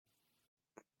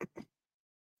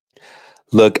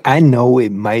Look, I know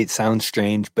it might sound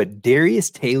strange, but Darius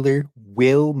Taylor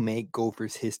will make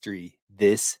Gophers history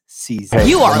this season. Hey,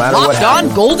 You are Locked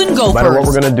On Golden Gophers. No matter what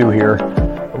we're going to do here,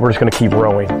 we're just going to keep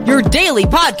rowing. Your daily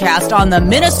podcast on the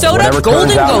Minnesota Whatever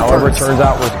Golden Gophers. However it turns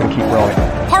out, we're just going to keep rowing.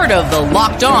 Part of the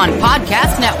Locked On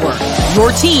Podcast Network.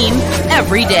 Your team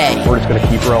every day. We're just going to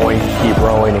keep rowing,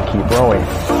 and keep rowing.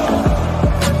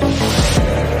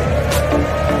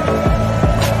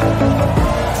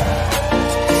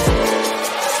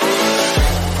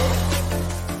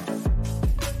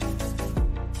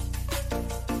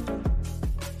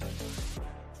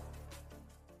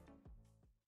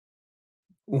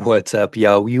 What's up,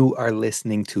 y'all? You are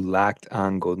listening to Locked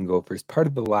On Golden Gophers, part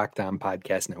of the Locked On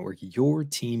Podcast Network, your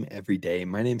team every day.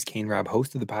 My name is Kane Robb,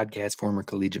 host of the podcast, former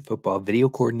collegiate football video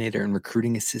coordinator and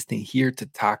recruiting assistant, here to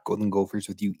talk Golden Gophers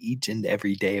with you each and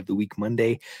every day of the week,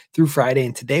 Monday through Friday.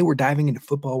 And today we're diving into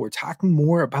football. We're talking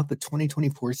more about the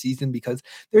 2024 season because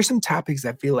there's some topics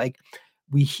I feel like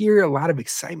we hear a lot of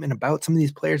excitement about some of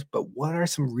these players, but what are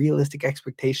some realistic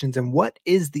expectations and what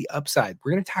is the upside?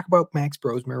 We're going to talk about Max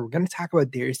Brosmer. We're going to talk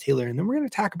about Darius Taylor, and then we're going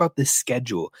to talk about the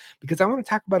schedule because I want to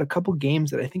talk about a couple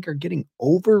games that I think are getting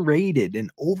overrated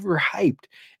and overhyped.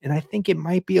 And I think it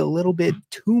might be a little bit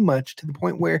too much to the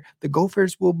point where the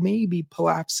Gophers will maybe pull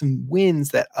off some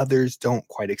wins that others don't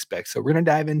quite expect. So we're going to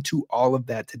dive into all of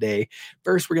that today.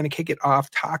 First, we're going to kick it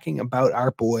off talking about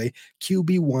our boy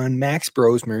QB1, Max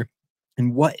Brosmer.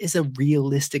 And what is a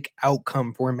realistic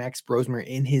outcome for Max Brosmer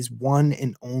in his one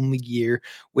and only year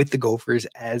with the Gophers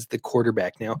as the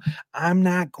quarterback? Now, I'm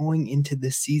not going into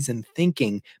this season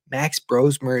thinking Max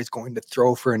Brosmer is going to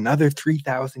throw for another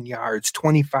 3,000 yards,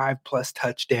 25 plus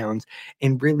touchdowns,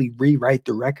 and really rewrite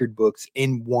the record books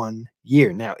in 1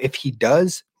 year. Now, if he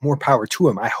does, more power to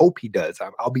him. I hope he does.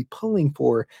 I'll be pulling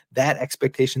for that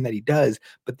expectation that he does,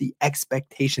 but the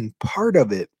expectation part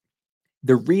of it,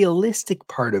 the realistic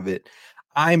part of it,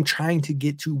 I'm trying to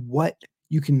get to what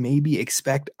you can maybe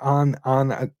expect on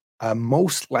a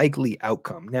most likely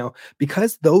outcome. Now,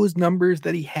 because those numbers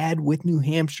that he had with New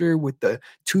Hampshire, with the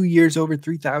 2 years over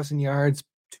 3,000 yards,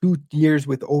 2 years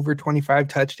with over 25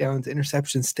 touchdowns,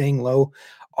 interceptions staying low,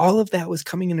 all of that was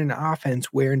coming in an offense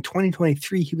where in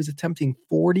 2023, he was attempting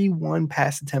 41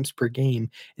 pass attempts per game.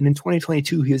 And in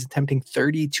 2022, he was attempting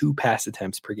 32 pass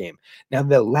attempts per game. Now,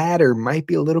 the latter might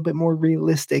be a little bit more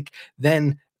realistic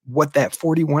than what that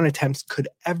 41 attempts could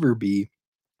ever be.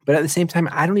 But at the same time,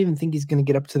 I don't even think he's going to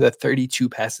get up to the 32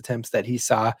 pass attempts that he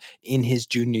saw in his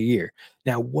junior year.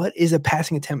 Now, what is a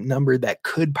passing attempt number that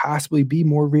could possibly be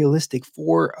more realistic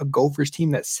for a Gophers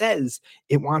team that says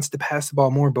it wants to pass the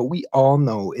ball more? But we all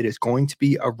know it is going to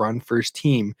be a run-first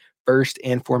team, first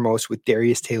and foremost, with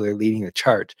Darius Taylor leading the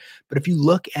charge. But if you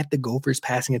look at the Gophers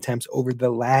passing attempts over the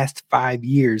last 5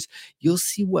 years, you'll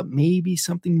see what maybe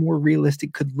something more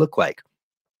realistic could look like.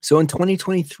 So in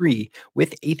 2023,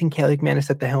 with Ethan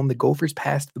Kaliakmanis at the helm, the Gophers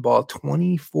passed the ball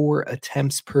 24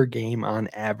 attempts per game on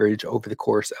average over the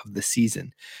course of the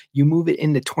season. You move it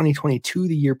into 2022,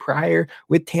 the year prior,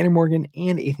 with Tanner Morgan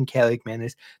and Ethan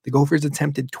Kaliakmanis, the Gophers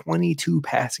attempted 22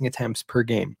 passing attempts per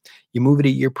game. You move it a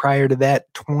year prior to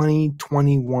that,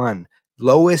 2021.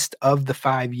 Lowest of the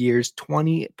 5 years,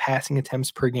 20 passing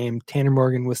attempts per game. Tanner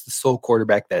Morgan was the sole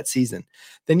quarterback that season.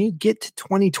 Then you get to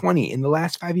 2020. In the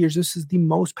last 5 years, this is the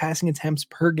most passing attempts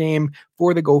per game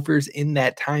for the Gophers in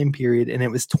that time period, and it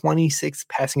was 26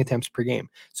 passing attempts per game.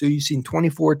 So you've seen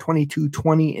 24, 22,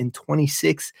 20, and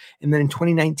 26. And then in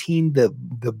 2019, the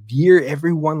year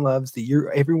everyone loves, the year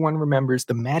everyone remembers,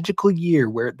 the magical year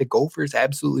where the Gophers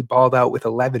absolutely balled out with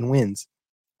 11 wins.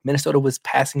 Minnesota was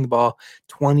passing the ball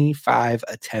 25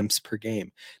 attempts per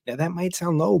game. Now, that might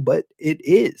sound low, but it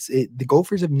is. The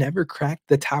Gophers have never cracked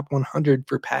the top 100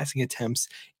 for passing attempts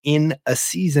in a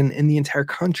season in the entire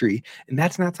country. And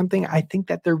that's not something I think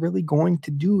that they're really going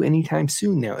to do anytime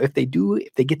soon. Now, if they do,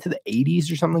 if they get to the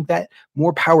 80s or something like that,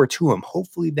 more power to them.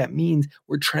 Hopefully that means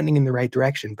we're trending in the right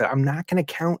direction. But I'm not going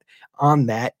to count on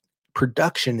that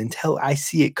production until I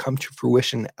see it come to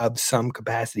fruition of some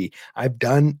capacity. I'm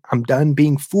done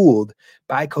being fooled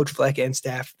by Coach Fleck and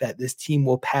staff that this team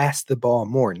will pass the ball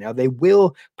more. Now, they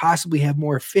will possibly have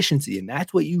more efficiency, and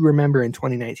that's what you remember in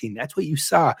 2019. That's what you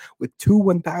saw with two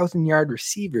 1,000-yard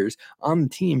receivers on the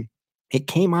team It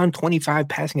came on 25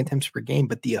 passing attempts per game,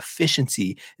 but the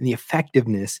efficiency and the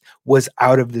effectiveness was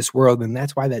out of this world. And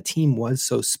that's why that team was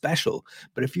so special.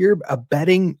 But if you're a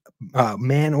betting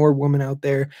man or woman out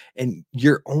there and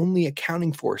you're only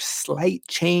accounting for slight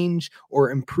change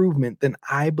or improvement, then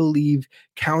I believe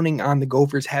counting on the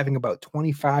Gophers having about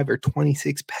 25 or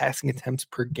 26 passing attempts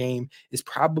per game is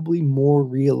probably more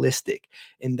realistic.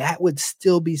 And that would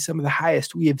still be some of the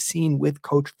highest we have seen with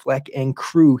Coach Fleck and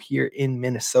crew here in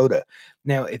Minnesota.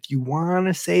 Now, if you want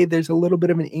to say there's a little bit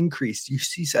of an increase, you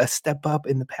see a step up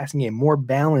in the passing game, more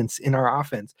balance in our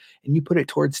offense, and you put it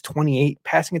towards 28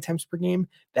 passing attempts per game,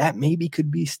 that maybe could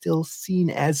be still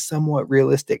seen as somewhat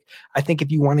realistic. I think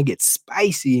if you want to get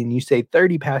spicy and you say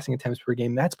 30 passing attempts per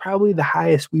game, that's probably the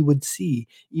highest we would see,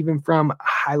 even from a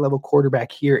high level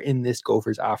quarterback here in this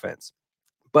Gophers offense.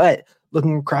 But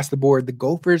looking across the board, the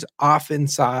Gophers often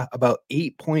saw about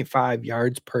 8.5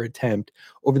 yards per attempt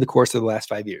over the course of the last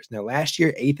 5 years. Now, last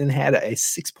year, Ethan had a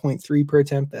 6.3 per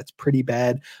attempt. That's pretty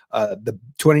bad. The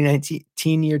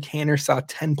 2019 year, Tanner saw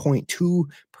 10.2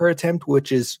 per attempt,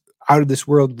 which is out of this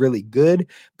world really good.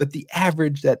 But the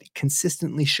average that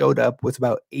consistently showed up was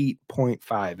about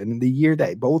 8.5. And the year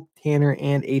that both Tanner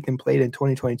and Ethan played in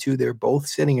 2022, they're both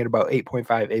sitting at about 8.5,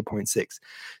 8.6.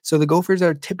 So the Gophers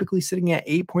are typically sitting at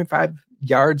 8.5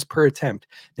 yards per attempt.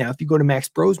 Now, if you go to Max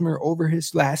Brosmer over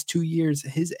his last 2 years,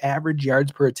 his average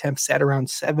yards per attempt sat around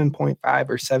 7.5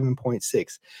 or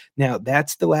 7.6. Now,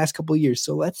 that's the last couple of years.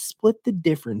 So let's split the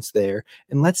difference there.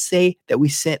 And let's say that we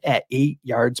sit at 8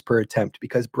 yards per attempt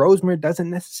because Brosmer doesn't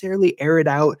necessarily air it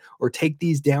out or take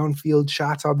these downfield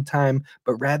shots all the time,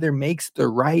 but rather makes the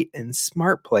right and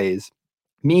smart plays.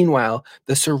 Meanwhile,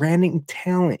 the surrounding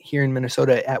talent here in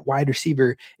Minnesota at wide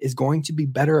receiver is going to be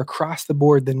better across the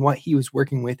board than what he was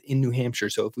working with in New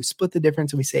Hampshire. So if we split the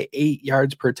difference and we say 8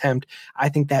 yards per attempt, I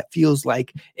think that feels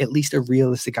like at least a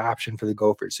realistic option for the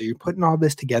Gophers. So you're putting all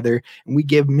this together, and we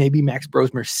give maybe Max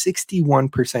Brosmer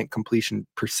 61% completion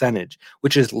percentage,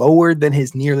 which is lower than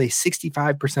his nearly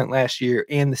 65% last year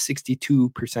and the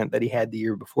 62% that he had the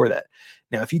year before that.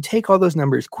 Now, if you take all those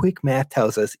numbers, quick math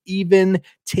tells us even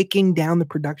ticking down the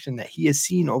production that he has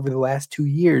seen over the last 2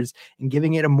 years and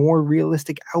giving it a more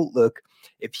realistic outlook,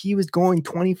 if he was going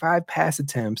 25 pass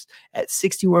attempts at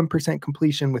 61%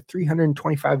 completion with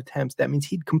 325 attempts, that means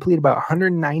he'd complete about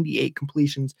 198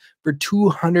 completions for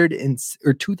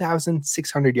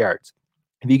 2,600 yards.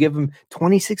 If you give him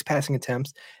 26 passing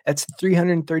attempts, that's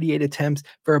 338 attempts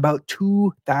for about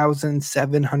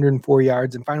 2,704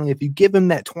 yards. And finally, if you give him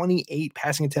that 28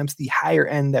 passing attempts, the higher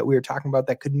end that we were talking about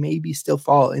that could maybe still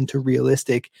fall into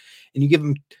realistic, and you give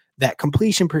him that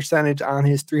completion percentage on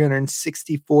his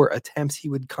 364 attempts, he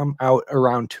would come out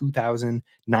around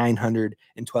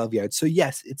 2,912 yards. So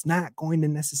yes, it's not going to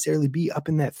necessarily be up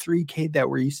in that 3K that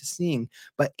we're used to seeing,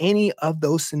 but any of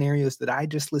those scenarios that I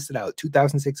just listed out,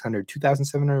 2,600,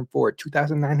 2,704,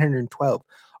 2,912,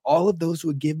 all of those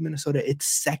would give Minnesota its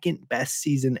second best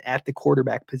season at the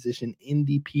quarterback position in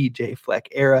the PJ Fleck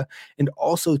era. And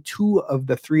also 2 of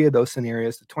the 3 of those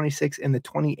scenarios, the 26 and the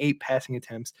 28 passing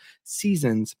attempts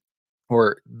seasons,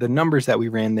 or the numbers that we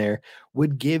ran there,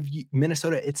 would give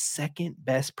Minnesota its second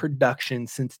best production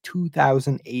since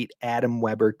 2008 Adam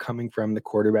Weber coming from the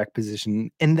quarterback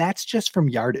position. And that's just from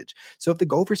yardage. So if the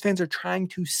Gophers fans are trying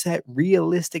to set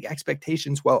realistic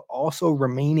expectations while also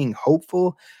remaining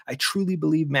hopeful, I truly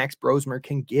believe Max Brosmer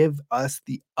can give us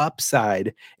the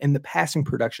upside in the passing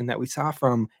production that we saw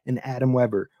from an Adam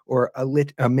Weber or a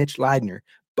Mitch Leidner.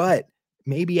 But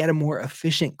maybe at a more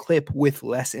efficient clip with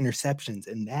less interceptions.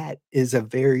 And that is a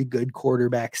very good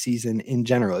quarterback season in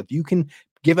general. If you can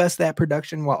give us that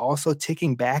production while also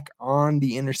ticking back on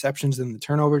the interceptions and the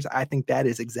turnovers, I think that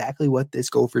is exactly what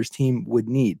this Gophers team would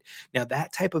need. Now,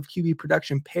 that type of QB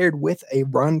production paired with a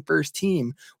run-first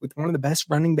team with one of the best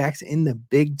running backs in the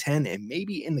Big Ten and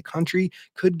maybe in the country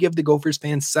could give the Gophers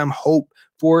fans some hope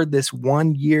for this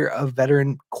 1 year of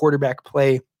veteran quarterback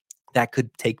play that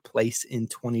could take place in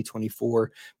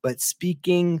 2024. But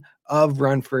speaking of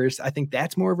run first, I think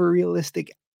that's more of a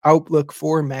realistic outlook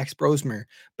for Max Brosmer.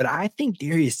 But I think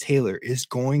Darius Taylor is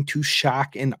going to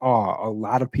shock and awe a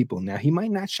lot of people. Now, he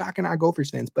might not shock and awe Gophers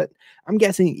fans, but I'm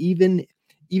guessing even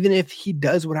if he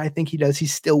does what I think he does, he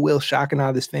still will shock and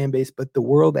awe this fan base. But the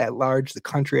world at large, the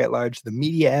country at large, the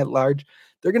media at large,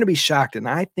 they're going to be shocked. And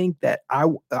I think that I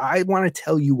want to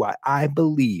tell you why I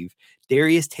believe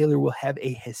Darius Taylor will have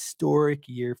a historic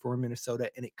year for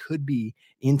Minnesota, and it could be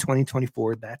in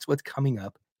 2024. That's what's coming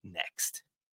up next.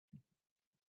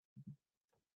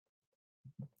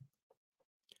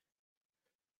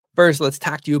 First, let's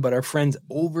talk to you about our friends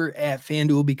over at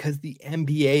FanDuel because the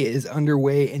NBA is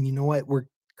underway, and you know what? We're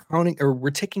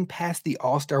we're ticking past the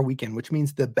All-Star weekend, which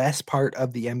means the best part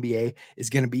of the NBA is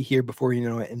going to be here before you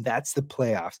know it, and that's the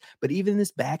playoffs. But even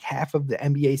this back half of the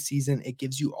NBA season, it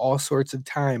gives you all sorts of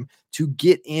time to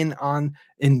get in on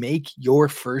and make your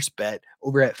first bet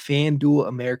over at FanDuel,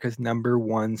 America's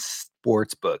 #1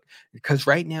 sports book. Because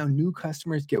right now, new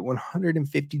customers get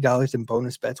 $150 in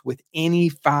bonus bets with any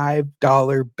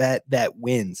 $5 bet that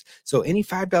wins. So any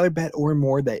 $5 bet or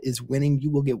more that is winning,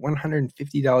 you will get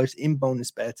 $150 in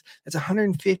bonus bets. That's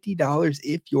 $150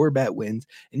 if your bet wins.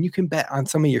 And you can bet on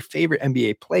some of your favorite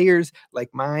NBA players like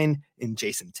mine and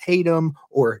Jason Tatum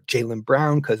or Jaylen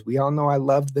Brown, because we all know I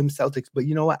love them Celtics. But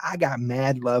you know what? I got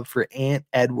mad love for Ant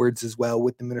Edwards as well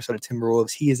with the Minnesota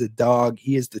Timberwolves. He is a dog.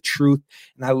 He is the truth.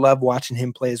 And I love watching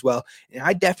him play as well. And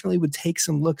I definitely would take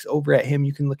some looks over at him.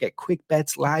 You can look at quick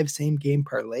bets, live same game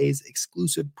parlays,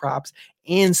 exclusive props,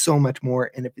 and so much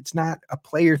more. And if it's not a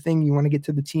player thing, you want to get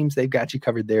to the teams, they've got you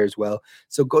covered there as well.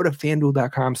 So go to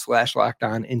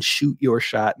fanduel.com/lockedon and shoot your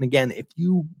shot. And again, if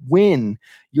you win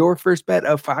your first bet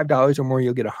of $5 or more,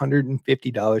 you'll get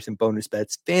 $150 in bonus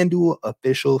bets. FanDuel,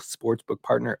 official sportsbook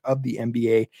partner of the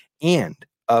NBA and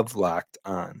of Locked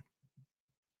On.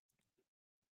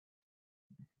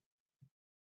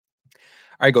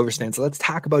 All right, Gophers fans, so let's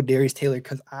talk about Darius Taylor,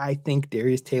 because I think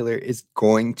Darius Taylor is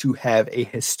going to have a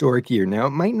historic year. Now,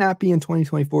 it might not be in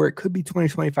 2024. It could be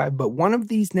 2025, but one of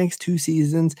these next 2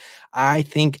 seasons, I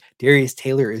think Darius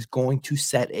Taylor is going to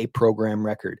set a program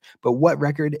record. But what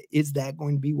record is that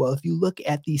going to be? Well, if you look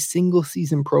at the single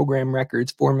season program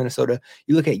records for Minnesota,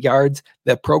 you look at yards,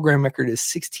 the program record is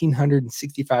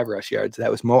 1,665 rush yards.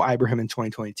 That was Mo Ibrahim in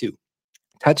 2022.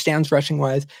 Touchdowns rushing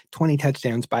wise, 20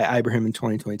 touchdowns by Ibrahim in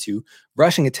 2022.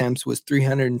 Rushing attempts was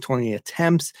 320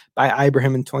 attempts by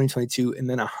Ibrahim in 2022, and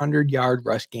then 100-yard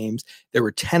rush games. There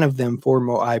were 10 of them for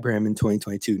Mo Ibrahim in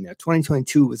 2022. Now,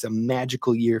 2022 was a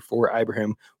magical year for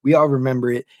Ibrahim. We all remember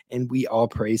it, and we all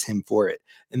praise him for it.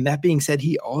 And that being said,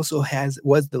 he also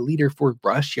was the leader for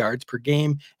rush yards per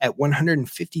game at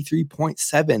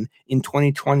 153.7 in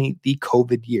 2020, the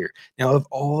COVID year. Now, of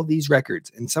all these records,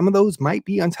 and some of those might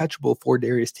be untouchable for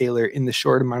Darius Taylor in the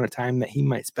short amount of time that he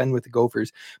might spend with the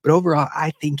Gophers, but overall,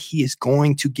 I think he is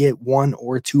going to get 1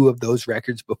 or 2 of those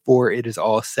records before it is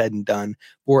all said and done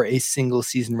for a single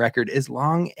season record, as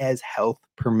long as health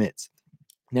permits.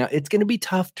 Now, it's going to be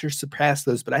tough to surpass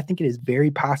those, but I think it is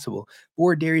very possible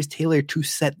for Darius Taylor to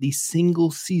set the single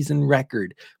season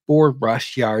record for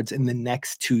rush yards in the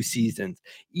next 2 seasons.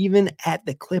 Even at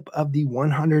the clip of the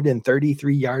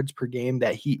 133 yards per game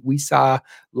that we saw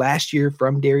last year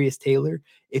from Darius Taylor,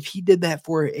 if he did that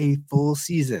for a full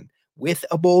season with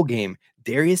a bowl game,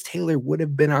 Darius Taylor would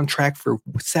have been on track for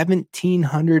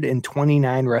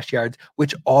 1,729 rush yards,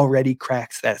 which already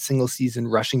cracks that single season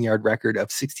rushing yard record of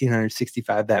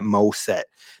 1,665 that Mo set.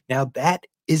 Now, that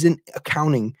isn't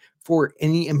accounting for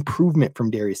any improvement from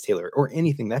Darius Taylor or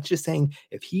anything. That's just saying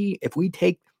if we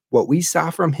take what we saw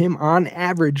from him on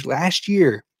average last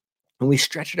year and we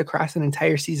stretch it across an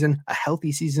entire season, a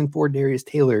healthy season for Darius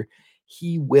Taylor,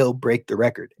 he will break the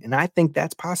record. And I think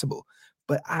that's possible.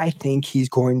 But I think he's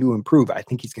going to improve. I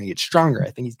think he's going to get stronger.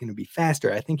 I think he's going to be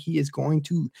faster. I think he is going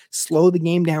to slow the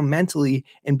game down mentally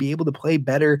and be able to play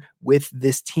better with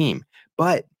this team.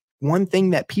 But one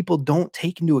thing that people don't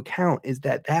take into account is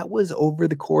that was over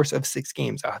the course of 6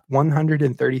 games,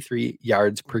 133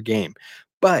 yards per game.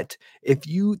 But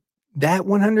that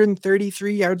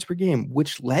 133 yards per game,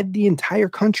 which led the entire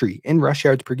country in rush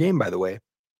yards per game, by the way,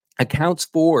 accounts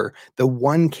for the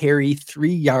 1 carry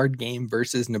 3-yard game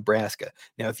versus Nebraska.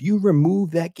 Now, if you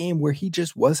remove that game where he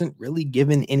just wasn't really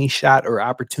given any shot or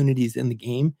opportunities in the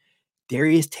game,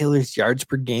 Darius Taylor's yards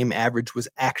per game average was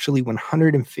actually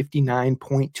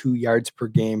 159.2 yards per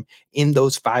game in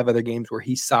those 5 other games where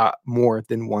he saw more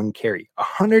than 1 carry.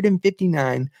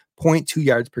 159.2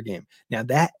 yards per game. Now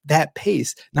that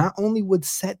pace not only would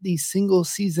set the single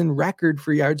season record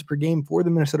for yards per game for the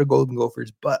Minnesota Golden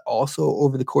Gophers, but also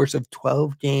over the course of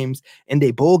 12 games and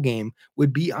a bowl game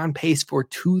would be on pace for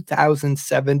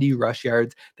 2,070 rush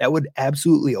yards. That would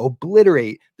absolutely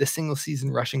obliterate the single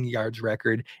season rushing yards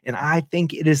record. And I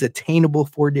think it is attainable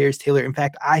for Darius Taylor. In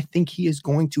fact, I think he is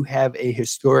going to have a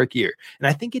historic year. And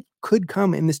I think it could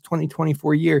come in this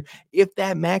 2024 year if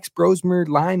that Max Brosmer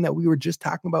line that we were just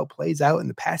talking about plays out and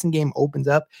the passing game opens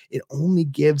up. It only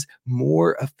gives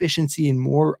more efficiency and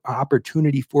more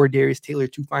opportunity for Darius Taylor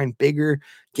to find bigger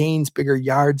gains, bigger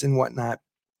yards and whatnot.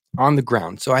 on the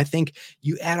ground. So I think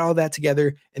you add all that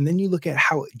together, and then you look at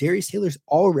how Darius Taylor's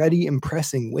already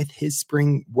impressing with his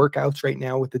spring workouts right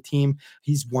now with the team.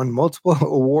 He's won multiple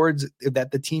awards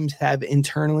that the teams have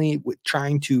internally with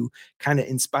trying to kind of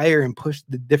inspire and push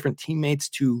the different teammates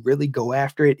to really go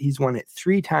after it. He's won it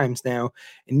 3 times now.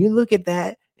 And you look at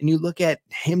that and you look at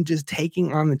him just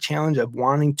taking on the challenge of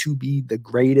wanting to be the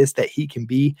greatest that he can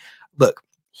be. Look,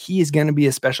 he is going to be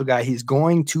a special guy. He's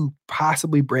going to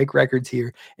possibly break records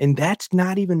here. And that's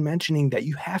not even mentioning that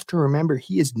you have to remember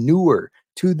he is newer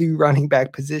to the running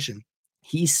back position.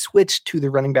 He switched to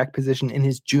the running back position in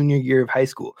his junior year of high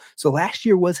school. So last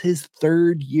year was his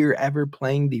 3rd year ever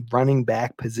playing the running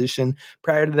back position.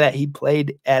 Prior to that, he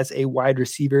played as a wide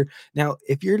receiver. Now,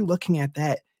 if you're looking at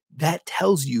that, that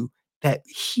tells you that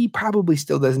he probably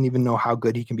still doesn't even know how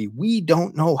good he can be. We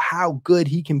don't know how good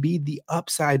he can be. The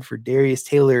upside for Darius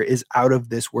Taylor is out of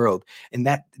this world. And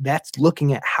that's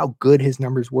looking at how good his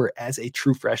numbers were as a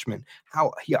true freshman,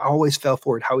 how he always fell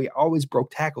forward, how he always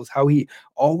broke tackles, how he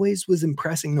always was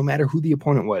impressing no matter who the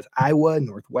opponent was. Iowa,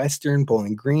 Northwestern,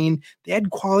 Bowling Green, they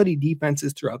had quality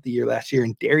defenses throughout the year last year,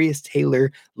 and Darius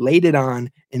Taylor laid it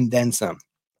on and then some.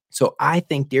 So I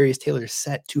think Darius Taylor is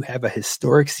set to have a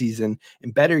historic season,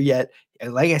 and better yet,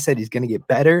 like I said, he's going to get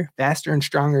better, faster, and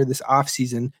stronger this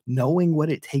offseason, knowing what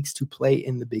it takes to play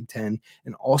in the Big Ten.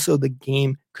 And also the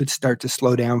game could start to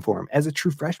slow down for him. As a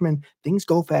true freshman, things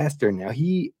go faster. Now,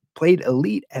 he played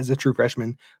elite as a true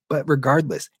freshman, but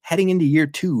regardless, heading into year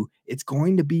 2, it's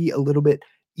going to be a little bit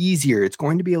easier. It's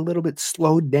going to be a little bit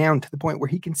slowed down to the point where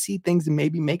he can see things and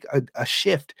maybe make a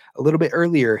shift a little bit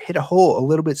earlier, hit a hole a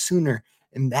little bit sooner.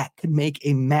 And that could make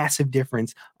a massive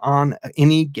difference on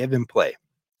any given play.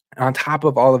 On top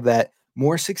of all of that,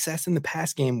 more success in the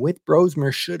pass game with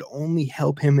Brosmer should only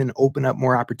help him and open up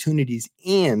more opportunities.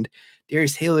 And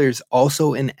Darius Taylor is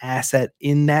also an asset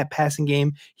in that passing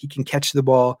game. He can catch the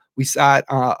ball. We saw it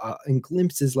in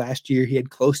glimpses last year. He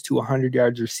had close to 100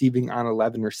 yards receiving on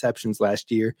 11 receptions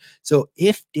last year. So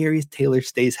if Darius Taylor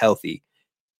stays healthy,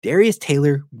 Darius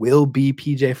Taylor will be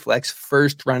PJ Fleck's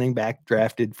first running back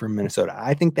drafted from Minnesota.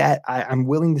 I think that I'm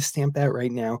willing to stamp that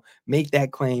right now, make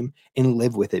that claim, and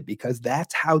live with it because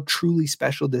that's how truly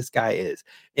special this guy is.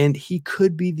 And he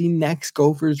could be the next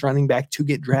Gophers running back to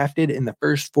get drafted in the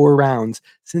first 4 rounds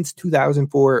since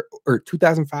 2004 or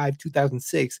 2005,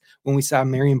 2006, when we saw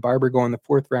Marion Barber go in the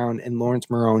 4th round and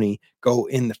Lawrence Maroney go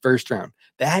in the 1st round.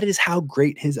 That is how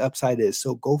great his upside is.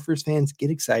 So Gophers fans, get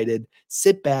excited,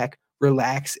 sit back,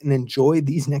 relax, and enjoy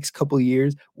these next couple of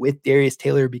years with Darius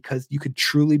Taylor because you could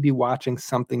truly be watching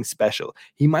something special.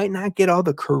 He might not get all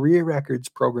the career records,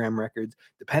 program records,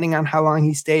 depending on how long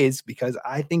he stays, because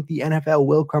I think the NFL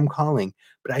will come calling,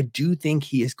 but I do think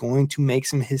he is going to make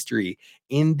some history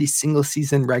in the single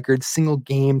season records, single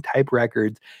game type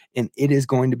records, and it is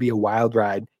going to be a wild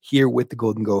ride here with the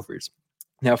Golden Gophers.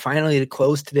 Now, finally, to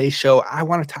close today's show, I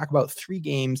want to talk about 3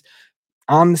 games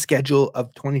on the schedule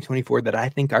of 2024 that I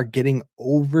think are getting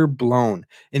overblown.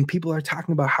 And people are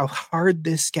talking about how hard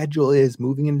this schedule is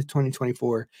moving into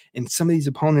 2024. And some of these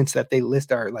opponents that they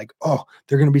list are like, oh,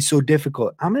 they're going to be so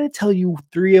difficult. I'm going to tell you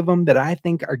 3 of them that I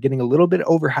think are getting a little bit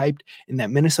overhyped and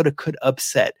that Minnesota could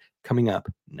upset coming up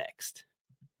next.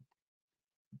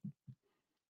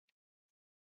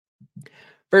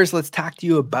 First, let's talk to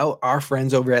you about our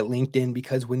friends over at LinkedIn,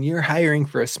 because when you're hiring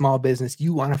for a small business,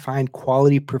 you want to find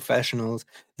quality professionals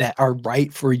that are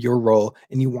right for your role,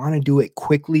 and you want to do it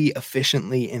quickly,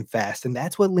 efficiently, and fast. And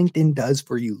that's what LinkedIn does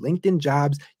for you. LinkedIn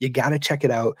Jobs, you got to check it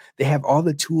out. They have all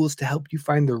the tools to help you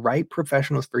find the right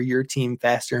professionals for your team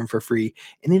faster and for free.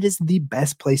 And it is the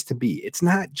best place to be. It's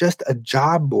not just a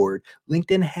job board.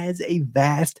 LinkedIn has a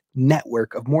vast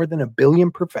network of more than 1 billion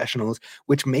professionals,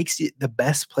 which makes it the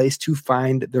best place to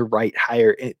find the right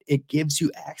hire. It gives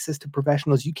you access to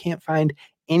professionals you can't find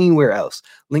anywhere else.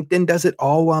 LinkedIn does it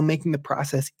all while making the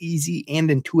process easy and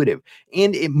intuitive,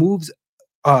 and it moves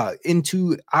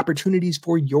into opportunities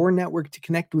for your network to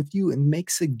connect with you and make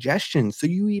suggestions. So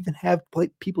you even have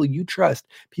people you trust,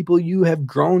 people you have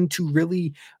grown to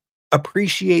really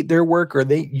appreciate their work, or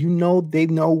they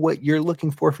know what you're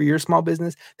looking for your small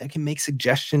business, that can make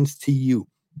suggestions to you.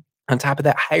 On top of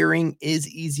that, hiring is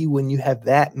easy when you have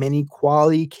that many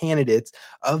quality candidates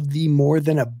of the more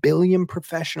than 1 billion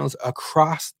professionals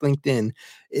across LinkedIn.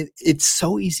 It's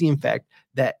so easy, in fact,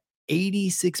 that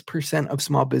 86% of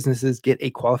small businesses get a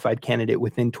qualified candidate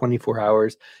within 24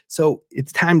 hours. So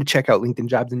it's time to check out LinkedIn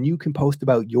Jobs, and you can post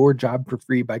about your job for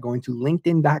free by going to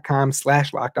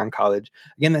linkedin.com/lockedoncollege.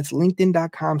 Again, that's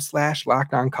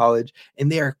linkedin.com/lockedoncollege.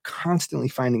 And they are constantly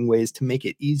finding ways to make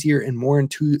it easier and more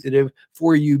intuitive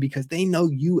for you because they know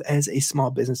you as a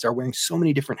small business are wearing so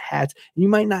many different hats. And you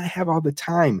might not have all the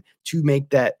time to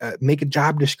make a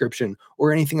job description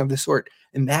or anything of the sort.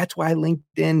 And that's why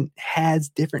LinkedIn has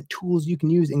different tools you can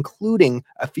use, including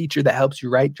a feature that helps you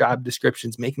write job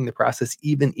descriptions, making the process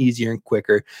even easier and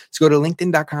quicker. So go to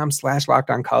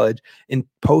linkedin.com/lockedoncollege and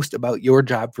post about your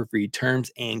job for free. Terms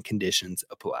and conditions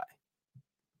apply.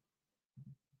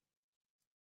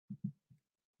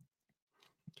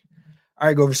 All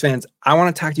right, Gophers fans, I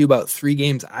want to talk to you about three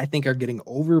games I think are getting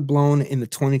overblown in the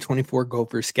 2024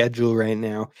 Gophers schedule right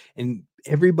now. And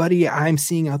everybody I'm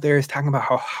seeing out there is talking about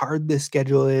how hard this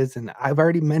schedule is. And I've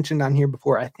already mentioned on here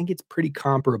before, I think it's pretty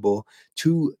comparable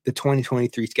to the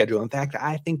 2023 schedule. In fact,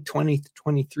 I think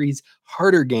 2023's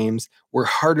harder games were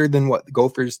harder than what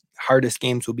Gophers' hardest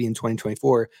games will be in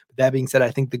 2024. But that being said, I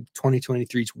think the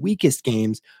 2023's weakest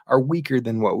games are weaker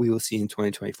than what we will see in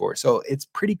 2024. So it's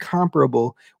pretty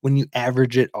comparable when you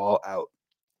average it all out.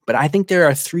 But I think there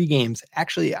are three games.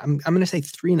 Actually, I'm going to say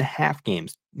 3.5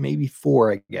 games, maybe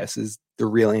four, I guess, is the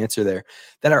real answer there,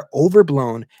 that are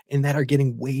overblown and that are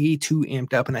getting way too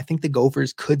amped up. And I think the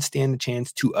Gophers could stand a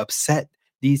chance to upset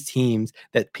these teams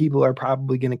that people are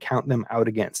probably going to count them out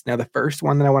against. Now, the first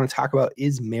one that I want to talk about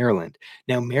is Maryland.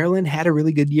 Now, Maryland had a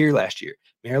really good year last year.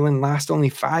 Maryland lost only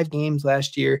 5 games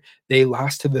last year. They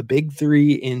lost to the big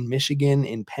three in Michigan,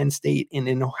 in Penn State, and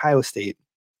in Ohio State.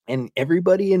 And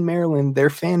everybody in Maryland, their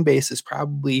fan base is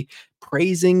probably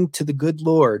praising to the good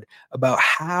Lord about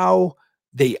how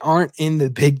they aren't in the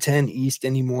Big Ten East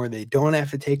anymore. They don't have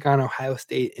to take on Ohio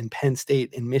State and Penn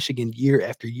State and Michigan year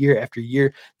after year after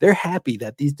year. They're happy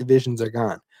that these divisions are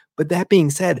gone. But that being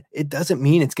said, it doesn't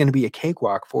mean it's going to be a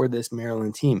cakewalk for this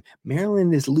Maryland team.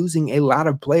 Maryland is losing a lot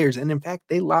of players. And in fact,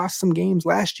 they lost some games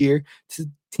last year to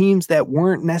teams that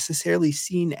weren't necessarily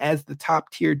seen as the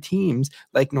top tier teams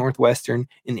like Northwestern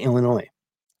and Illinois.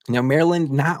 Now,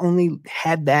 Maryland not only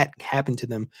had that happen to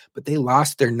them, but they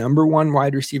lost their number one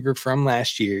wide receiver from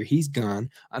last year. He's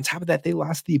gone. On top of that, they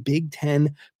lost the Big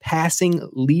Ten passing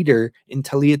leader in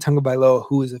Taulia Tagovailoa,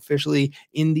 who is officially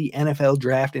in the NFL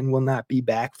draft and will not be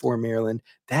back for Maryland.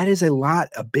 That is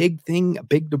a big thing, a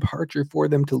big departure for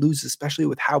them to lose, especially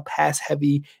with how pass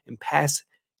heavy and pass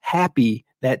happy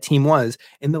that team was.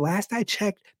 And the last I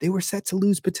checked, they were set to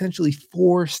lose potentially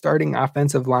 4 starting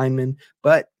offensive linemen,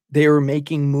 but they were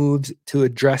making moves to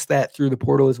address that through the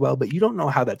portal as well, but you don't know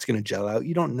how that's going to gel out.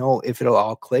 You don't know if it'll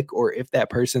all click or if that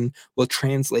person will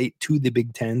translate to the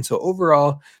Big Ten. So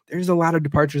overall, there's a lot of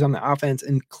departures on the offense,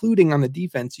 including on the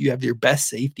defense. You have your best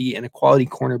safety and a quality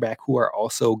cornerback who are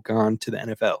also gone to the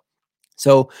NFL.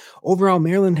 So overall,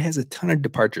 Maryland has a ton of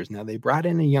departures. Now, they brought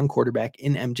in a young quarterback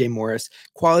in MJ Morris,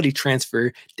 quality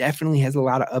transfer, definitely has a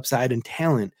lot of upside and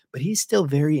talent, but he's still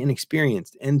very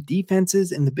inexperienced. And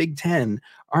defenses in the Big Ten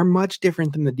are much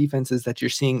different than the defenses that you're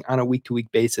seeing on a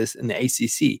week-to-week basis in the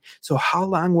ACC. So how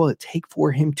long will it take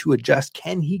for him to adjust?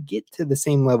 Can he get to the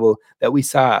same level that we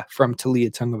saw from Taulia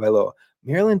Tagovailoa?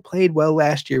 Maryland played well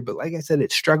last year, but like I said,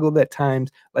 it struggled at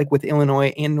times, like with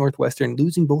Illinois and Northwestern,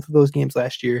 losing both of those games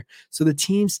last year. So the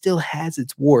team still has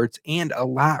its warts, and a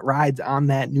lot rides on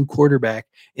that new quarterback.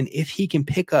 And if he can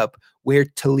pick up where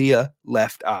Taulia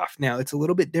left off. Now, it's a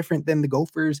little bit different than the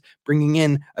Gophers bringing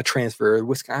in a transfer, or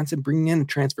Wisconsin bringing in a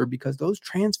transfer, because those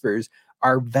transfers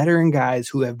are veteran guys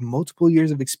who have multiple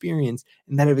years of experience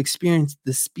and that have experienced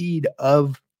the speed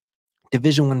of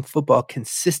Division I football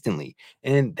consistently.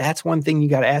 And that's one thing you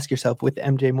got to ask yourself with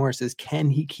MJ Morris is, can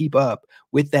he keep up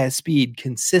with that speed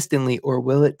consistently, or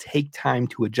will it take time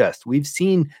to adjust? We've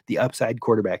seen the upside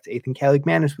quarterbacks. Ethan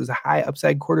Kaliakmanis was a high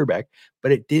upside quarterback,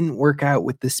 but it didn't work out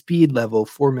with the speed level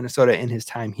for Minnesota in his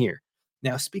time here.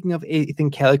 Now, speaking of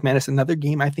Ethan Kaliakmanis, another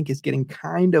game I think is getting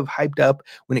kind of hyped up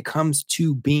when it comes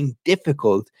to being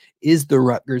difficult is the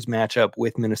Rutgers matchup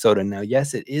with Minnesota. Now,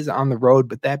 yes, it is on the road,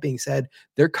 but that being said,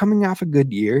 they're coming off a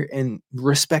good year and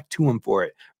respect to them for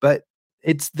it. But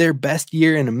it's their best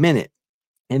year in a minute.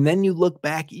 And then you look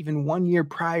back even 1 year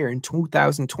prior in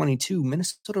 2022,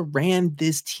 Minnesota ran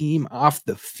this team off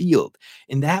the field.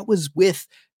 And that was with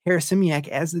Harris-Simiak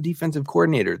as the defensive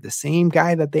coordinator, the same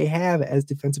guy that they have as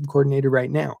defensive coordinator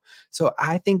right now. So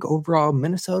I think overall,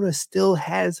 Minnesota still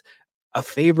has a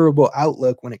favorable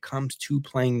outlook when it comes to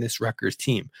playing this Rutgers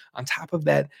team. On top of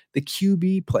that, the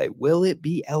QB play, will it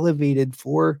be elevated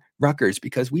for Rutgers?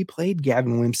 Because we played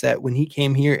Gavin Wimsatt when he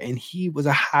came here and he was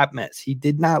a hot mess. He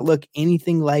did not look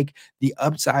anything like the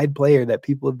upside player that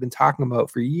people have been talking about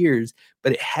for years,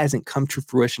 but it hasn't come to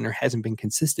fruition or hasn't been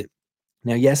consistent.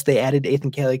 Now, yes, they added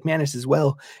Ethan Kaliakmanis as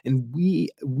well, and we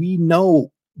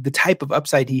know the type of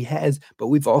upside he has, but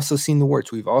we've also seen the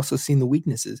warts. We've also seen the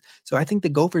weaknesses. So I think the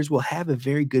Gophers will have a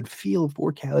very good feel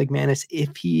for Kaliakmanis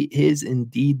if he is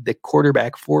indeed the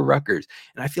quarterback for Rutgers.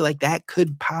 And I feel like that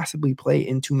could possibly play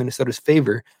into Minnesota's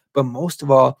favor. But most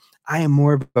of all, I am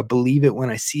more of a believe it when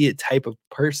I see it type of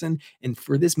person. And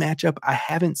for this matchup, I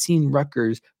haven't seen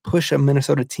Rutgers push a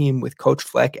Minnesota team with Coach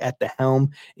Fleck at the helm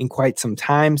in quite some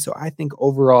time. So I think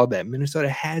overall that Minnesota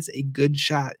has a good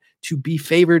shot to be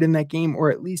favored in that game,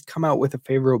 or at least come out with a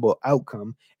favorable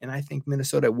outcome. And I think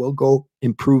Minnesota will go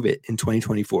improve it in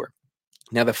 2024.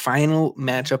 Now, the final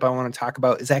matchup I want to talk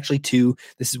about is actually two.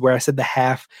 This is where I said the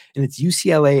half, and it's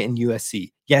UCLA and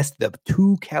USC. Yes, the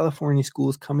two California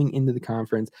schools coming into the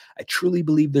conference. I truly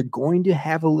believe they're going to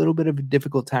have a little bit of a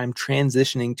difficult time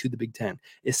transitioning to the Big Ten,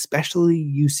 especially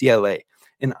UCLA.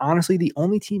 And honestly, the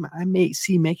only team I may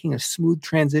see making a smooth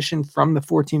transition from the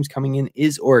four teams coming in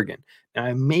is Oregon. Now,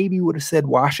 I maybe would have said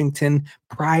Washington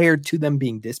prior to them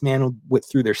being dismantled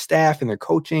through their staff and their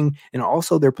coaching and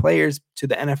also their players to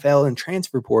the NFL and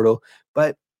transfer portal,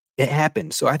 but it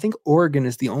happened. So I think Oregon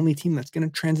is the only team that's going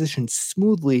to transition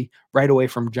smoothly right away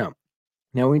from jump.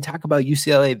 Now, when we talk about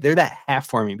UCLA, they're that half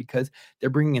for me because they're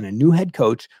bringing in a new head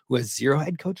coach who has zero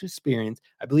head coach experience.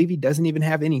 I believe he doesn't even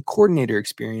have any coordinator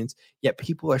experience, yet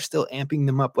people are still amping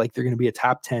them up like they're going to be a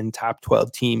top 10, top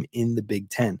 12 team in the Big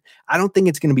Ten. I don't think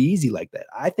it's going to be easy like that.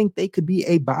 I think they could be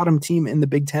a bottom team in the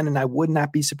Big Ten, and I would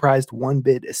not be surprised one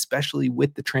bit, especially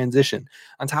with the transition.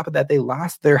 On top of that, they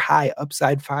lost their high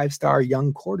upside 5-star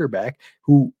young quarterback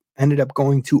who ended up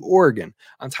going to Oregon.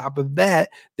 On top of that,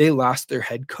 they lost their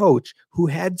head coach who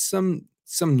had some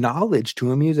knowledge to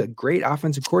him. He was a great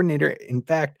offensive coordinator, in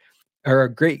fact, or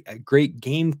a great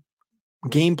game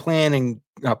plan and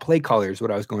play caller is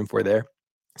what I was going for there.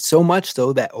 So much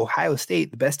so that Ohio State,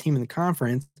 the best team in the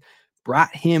conference,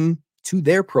 brought him to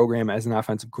their program as an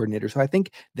offensive coordinator. So I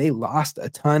think they lost a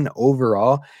ton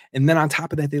overall. And then on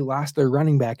top of that, they lost their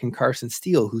running back in Carson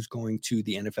Steele, who's going to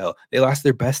the NFL. They lost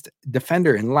their best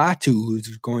defender in Latu,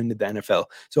 who's going to the NFL.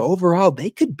 So overall, they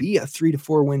could be a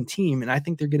 3-4 win team. And I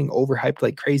think they're getting overhyped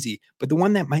like crazy. But the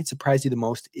one that might surprise you the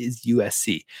most is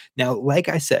USC. Now, like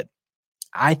I said,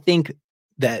 I think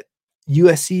that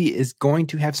USC is going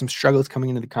to have some struggles coming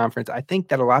into the conference. I think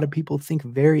that a lot of people think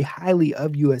very highly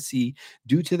of USC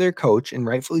due to their coach, and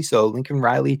rightfully so. Lincoln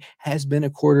Riley has been a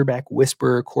quarterback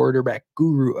whisperer, quarterback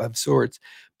guru of sorts,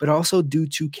 but also due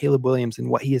to Caleb Williams and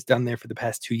what he has done there for the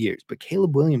past 2 years. But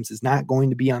Caleb Williams is not going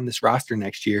to be on this roster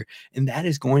next year, and that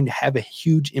is going to have a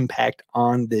huge impact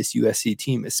on this USC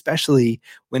team, especially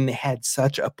when they had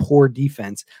such a poor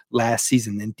defense last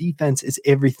season. And defense is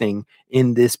everything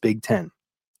in this Big Ten.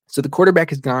 So the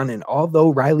quarterback is gone, and although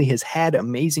Riley has had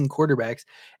amazing quarterbacks,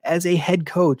 as a head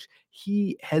coach,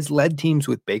 he has led teams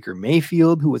with Baker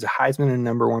Mayfield, who was a Heisman and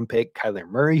 #1 pick, Kyler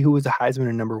Murray, who was a Heisman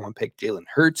and #1 pick, Jalen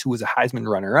Hurts, who was a Heisman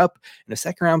runner-up and a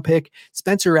second-round pick,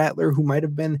 Spencer Rattler, who might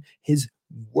have been his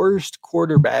worst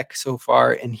quarterback so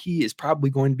far, and he is probably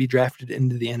going to be drafted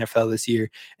into the NFL this year.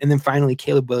 And then finally,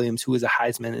 Caleb Williams, who is a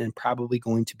Heisman and probably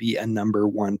going to be a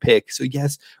 #1 pick. So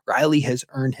yes, Riley has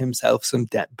earned himself some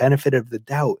benefit of the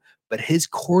doubt, but his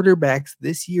quarterbacks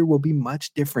this year will be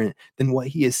much different than what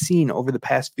he has seen over the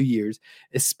past few years,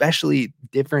 especially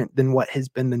different than what has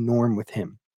been the norm with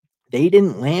him. They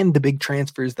didn't land the big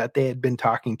transfers that they had been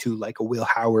talking to, like a Will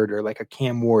Howard or like a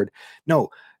Cam Ward. No,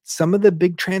 some of the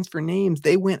big transfer names,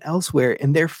 they went elsewhere,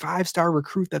 and their 5-star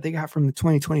recruit that they got from the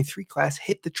 2023 class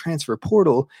hit the transfer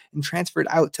portal and transferred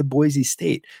out to Boise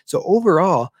State. So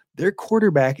overall, their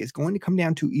quarterback is going to come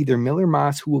down to either Miller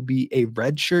Moss, who will be a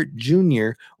redshirt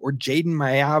junior, or Jaden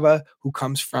Mayava, who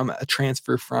comes from a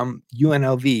transfer from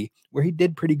UNLV, where he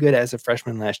did pretty good as a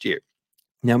freshman last year.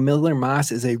 Now, Miller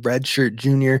Moss is a redshirt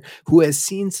junior who has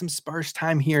seen some sparse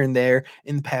time here and there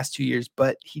in the past 2 years,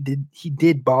 but he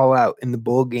did ball out in the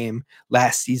bowl game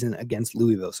last season against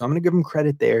Louisville. So I'm going to give him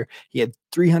credit there. He had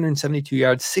 372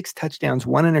 yards, 6 touchdowns,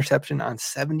 1 interception on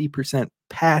 70%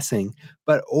 passing.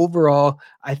 But overall,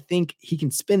 I think he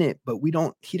can spin it, but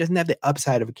he doesn't have the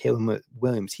upside of a Caleb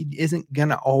Williams. He isn't going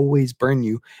to always burn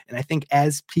you. And I think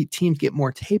as teams get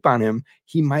more tape on him,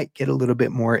 he might get a little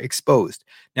bit more exposed.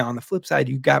 Now, on the flip side,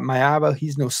 you got Mayava.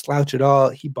 He's no slouch at all.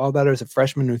 He balled out as a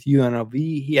freshman with UNLV.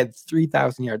 He had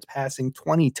 3,000 yards passing,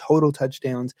 20 total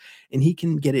touchdowns, and he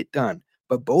can get it done.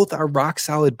 But both are rock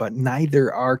solid, but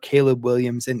neither are Caleb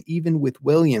Williams. And even with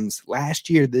Williams, last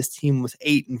year, this team was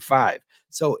 8-5.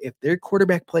 So if their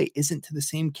quarterback play isn't to the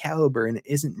same caliber and it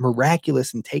isn't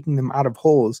miraculous in taking them out of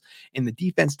holes, and the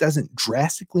defense doesn't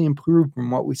drastically improve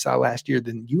from what we saw last year,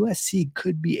 then USC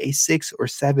could be a 6 or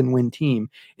 7 win team.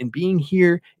 And being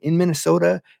here in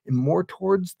Minnesota and more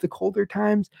towards the colder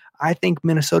times, I think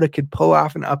Minnesota could pull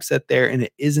off an upset there, and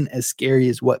it isn't as scary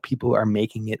as what people are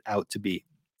making it out to be.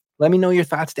 Let me know your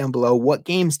thoughts down below. What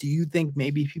games do you think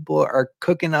maybe people are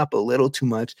cooking up a little too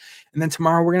much? And then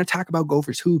tomorrow we're going to talk about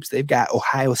Gophers hoops. They've got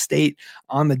Ohio State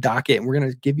on the docket, and we're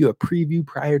going to give you a preview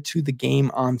prior to the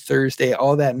game on Thursday.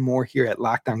 All that and more here at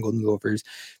Locked On Golden Gophers.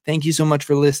 Thank you so much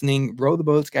for listening. Row the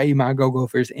boat, Sky Umago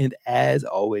Gophers. And as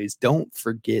always, don't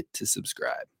forget to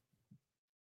subscribe.